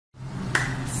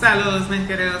Saludos mis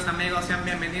queridos amigos, sean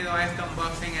bienvenidos a este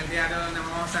unboxing. El día de hoy nos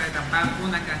vamos a destapar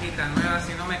una cajita nueva.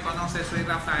 Si no me conoces, soy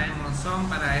Rafael Monzón.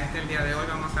 Para el día de hoy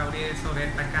vamos a abrir sobre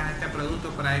esta caja, este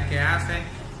producto, para ver qué hace,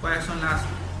 cuáles son las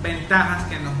ventajas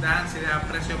que nos dan, si da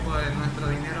precio por nuestro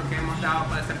dinero que hemos dado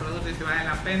para este producto y si vale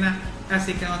la pena.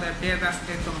 Así que no te pierdas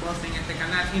este unboxing en este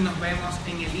canal y nos vemos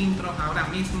en el intro ahora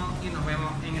mismo y nos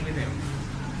vemos en el video.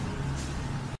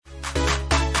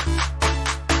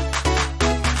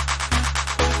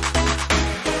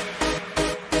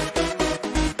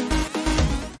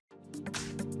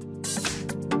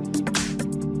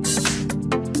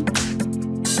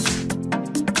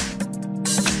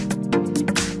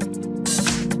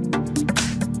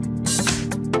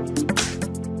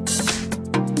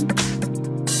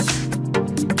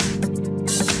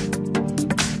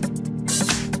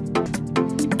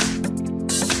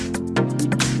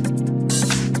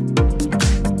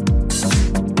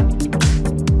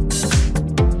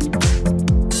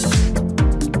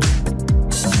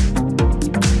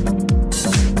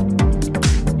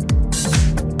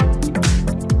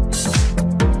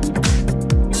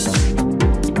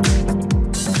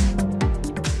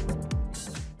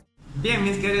 Bien,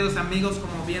 mis queridos amigos,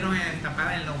 como vieron en el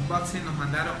tapar en el unboxing, nos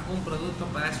mandaron un producto,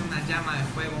 parece una llama de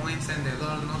fuego, un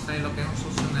encendedor, no sé lo que es un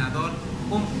succionador,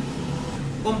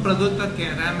 un producto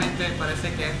que realmente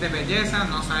parece que es de belleza,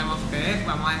 no sabemos qué es.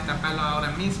 Vamos a destaparlo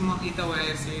ahora mismo y te voy a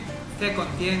decir qué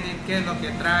contiene, qué es lo que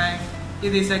trae. Y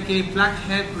dice aquí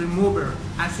Blackhead Remover,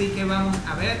 así que vamos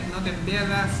a ver, no te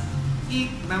pierdas y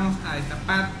vamos a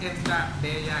destapar esta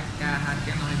bella caja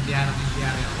que nos enviaron el día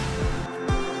de hoy.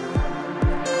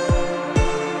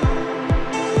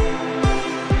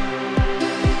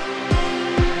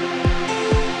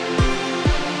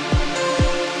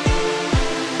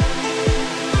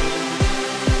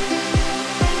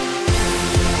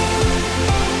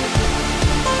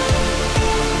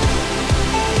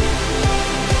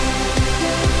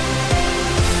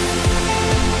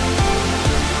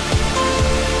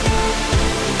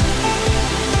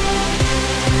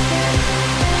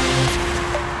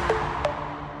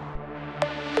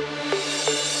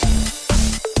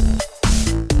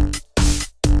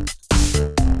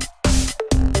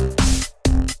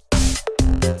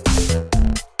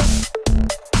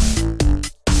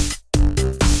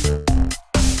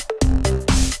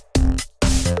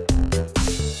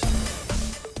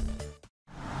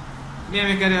 Bien,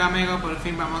 mi querido amigo, por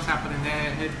fin vamos a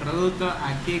prender el producto.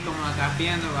 Aquí, como lo estás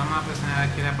viendo, vamos a presionar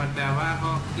aquí la parte de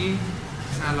abajo y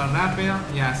presionarlo rápido,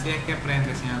 y así es que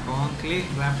prende, señor, con un clic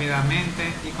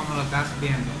rápidamente y como lo estás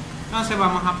viendo. Entonces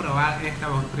vamos a probar esta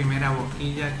primera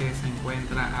boquilla que se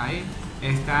encuentra ahí.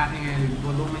 Está en el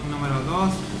volumen número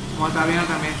 2, como está viendo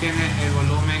también tiene el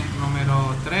volumen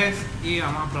número 3 y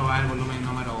vamos a probar el volumen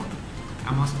número 1.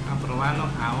 Vamos a probarlo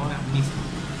ahora mismo.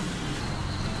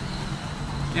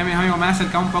 Ya, mis amigos, me voy a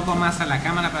acercar un poco más a la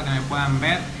cámara para que me puedan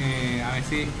ver, a ver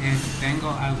si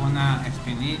tengo alguna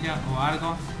espinilla o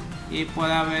algo y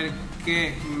pueda ver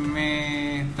que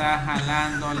me está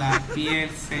jalando la piel,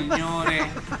 señores.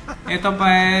 Esto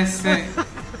parece,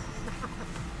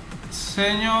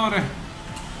 señores,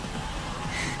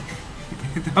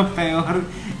 esto es peor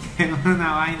que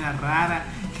una vaina rara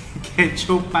que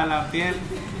chupa la piel.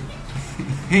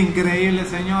 Increíble,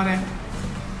 señores.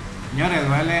 Señores,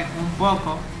 duele un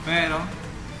poco, pero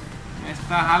me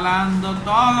está jalando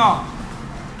todo.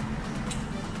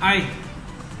 Ay,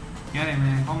 señores,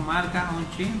 me dejó marca un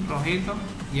chin rojito,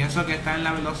 y eso que está en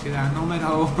la velocidad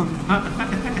número 1.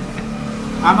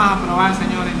 Vamos a probar,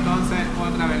 señores, entonces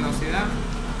otra velocidad.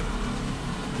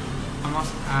 Vamos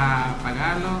a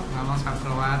apagarlo, vamos a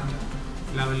probar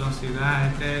la velocidad.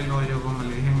 Este es el hoyo, como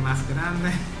le dije, más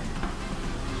grande.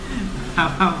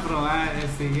 Vamos a probar el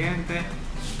siguiente.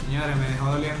 Señores, me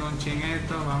dejó doliendo un chin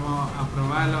esto, vamos a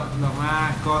probarlo. Lo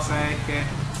más cosa es que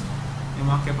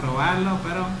tenemos que probarlo,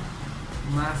 pero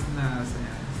más nada,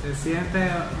 señores. Se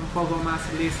siente un poco más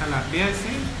lisa la piel,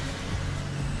 sí.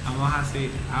 Vamos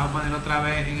así, vamos a poner otra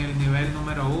vez en el nivel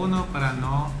número 1 para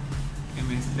no que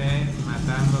me esté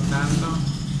matando tanto.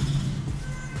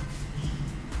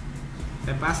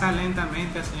 Se pasa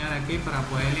lentamente, señores, aquí para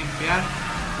poder limpiar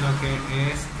lo que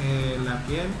es la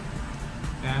piel.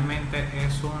 Realmente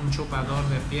es un chupador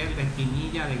de piel, de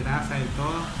espinilla, de grasa y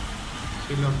todo.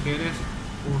 Si lo quieres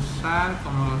usar,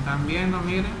 como lo están viendo,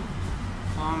 miren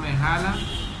cómo me jala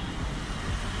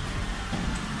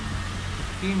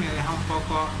y me deja un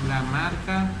poco la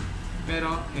marca,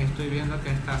 pero estoy viendo que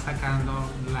está sacando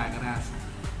la grasa.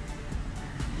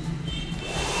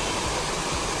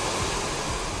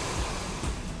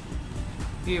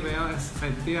 Y veo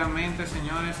efectivamente,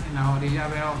 señores, en la orilla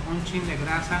veo un chin de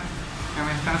grasa, que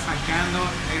me está sacando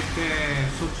este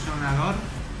succionador.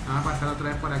 Vamos a pasar otra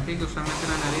vez por aquí, que usualmente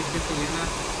la nariz que se llena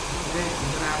de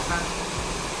grasa.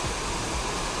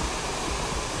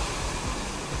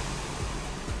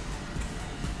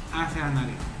 Hacia la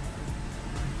nariz.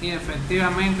 Y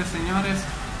efectivamente, señores,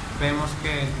 vemos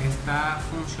que está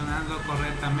funcionando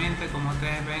correctamente. Como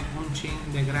ustedes ven, un chin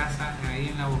de grasa ahí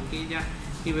en la boquilla,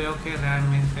 y veo que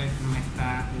realmente me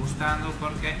está gustando,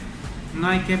 porque no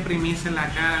hay que exprimirse la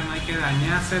cara, no hay que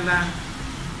dañársela,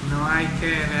 no hay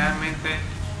que realmente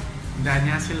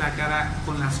dañarse la cara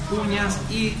con las uñas.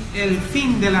 Y el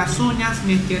fin de las uñas,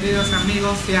 mis queridos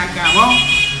amigos, se acabó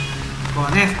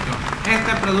con esto.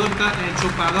 Este producto, el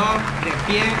chupador de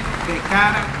piel, de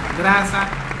cara, grasa,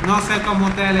 no sé cómo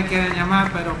ustedes le quieren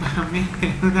llamar, pero para mí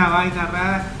es una vaina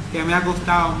rara que me ha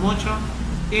gustado mucho,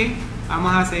 y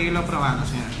vamos a seguirlo probando,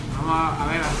 señores. Vamos a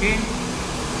ver aquí.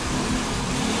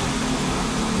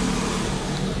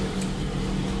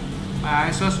 Para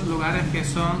esos lugares que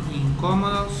son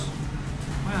incómodos,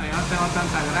 bueno, yo no tengo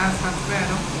tanta grasa,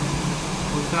 pero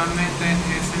usualmente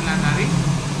es en la nariz.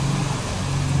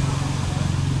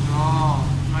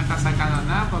 No está sacando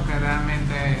nada, porque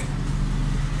realmente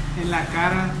en la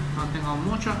cara no tengo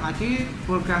mucho. Aquí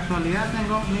por casualidad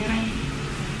tengo, miren,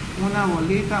 una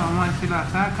bolita, vamos a ver si la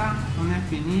saca, una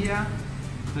espinilla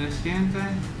reciente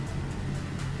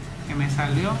que me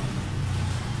salió.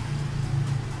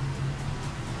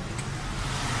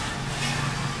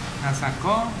 La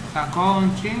sacó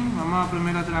un chin. Vamos a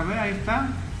primero otra vez, ahí está,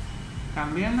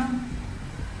 cambiando.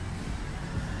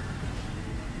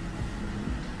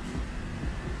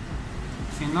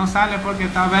 Si no sale porque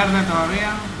está verde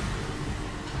todavía,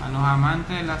 a los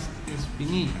amantes de las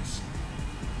espinillas.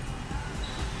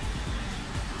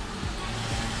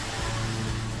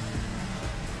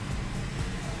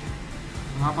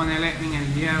 Vamos a ponerle en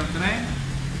el Gear 3,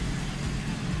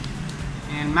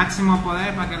 en el máximo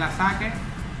poder, para que la saque.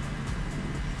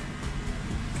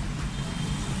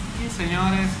 Y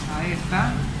señores, ahí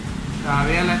está.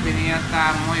 Todavía la espinilla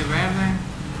está muy verde.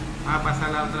 Vamos a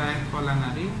pasarla otra vez por la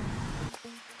nariz.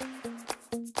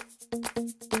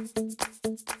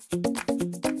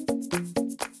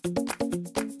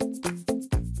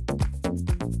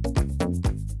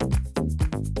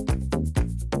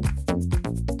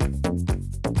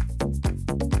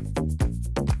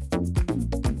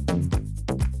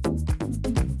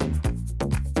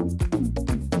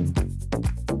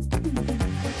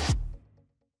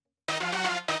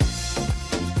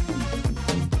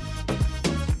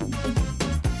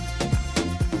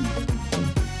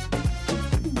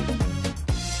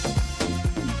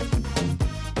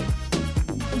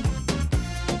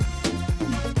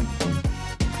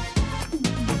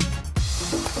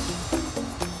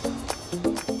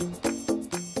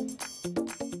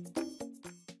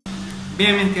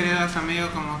 Bien, mis queridos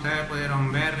amigos, como ustedes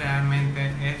pudieron ver,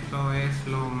 realmente esto es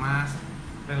lo más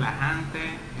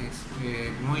relajante,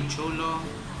 es muy chulo.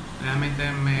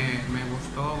 Realmente me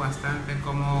gustó bastante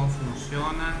cómo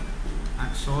funciona,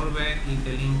 absorbe y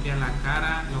te limpia la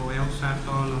cara. Lo voy a usar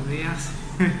todos los días.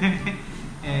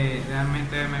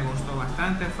 Realmente me gustó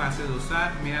bastante, fácil de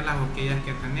usar. Mira las boquillas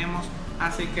que tenemos,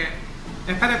 así que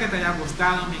espero que te haya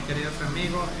gustado, mis queridos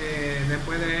amigos.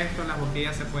 Después de esto, las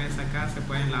boquillas se pueden sacar, se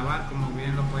pueden lavar, como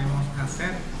bien lo podemos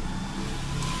hacer.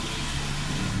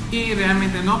 Y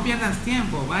realmente no pierdas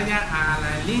tiempo, vaya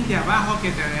al link de abajo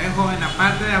que te dejo en la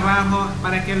parte de abajo,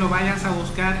 para que lo vayas a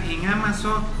buscar en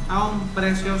Amazon a un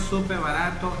precio súper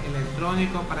barato,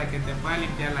 electrónico, para que te pueda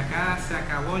limpiar la cara. Se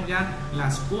acabó ya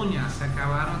las uñas, se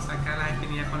acabaron sacar las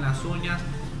espinillas con las uñas.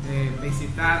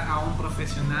 Visitar a un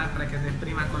profesional para que te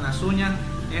exprima con las uñas.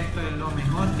 Esto es lo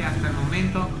mejor que hasta el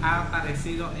momento ha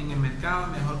aparecido en el mercado,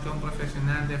 mejor que un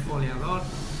profesional de foliador.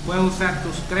 Puedes usar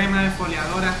tus cremas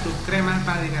defoliadoras, tus cremas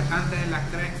para hidratantes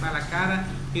para la cara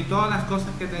y todas las cosas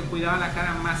que te cuidaban la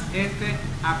cara, más este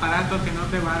aparato que no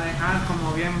te va a dejar,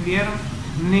 como bien vieron,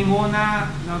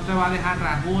 no te va a dejar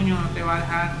rasguño, no te va a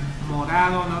dejar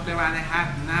morado, no te va a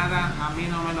dejar nada. A mí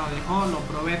no me lo dejó, lo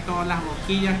probé, todas las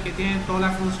boquillas que tienen, todas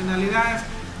las funcionalidades,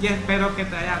 y espero que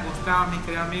te haya gustado, mis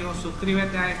queridos amigos.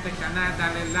 Suscríbete a este canal,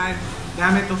 dale like,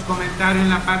 déjame tus comentarios en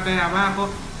la parte de abajo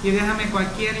y déjame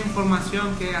cualquier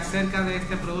información que acerca de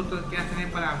este producto que quieras tener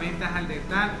para ventas al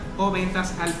detalle o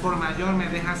ventas al por mayor. Me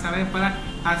dejas saber para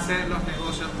hacer los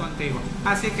negocios contigo.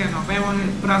 Así que nos vemos en el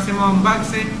próximo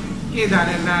unboxing y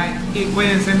dale like y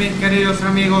cuídense, mis queridos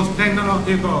amigos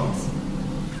tecnológicos.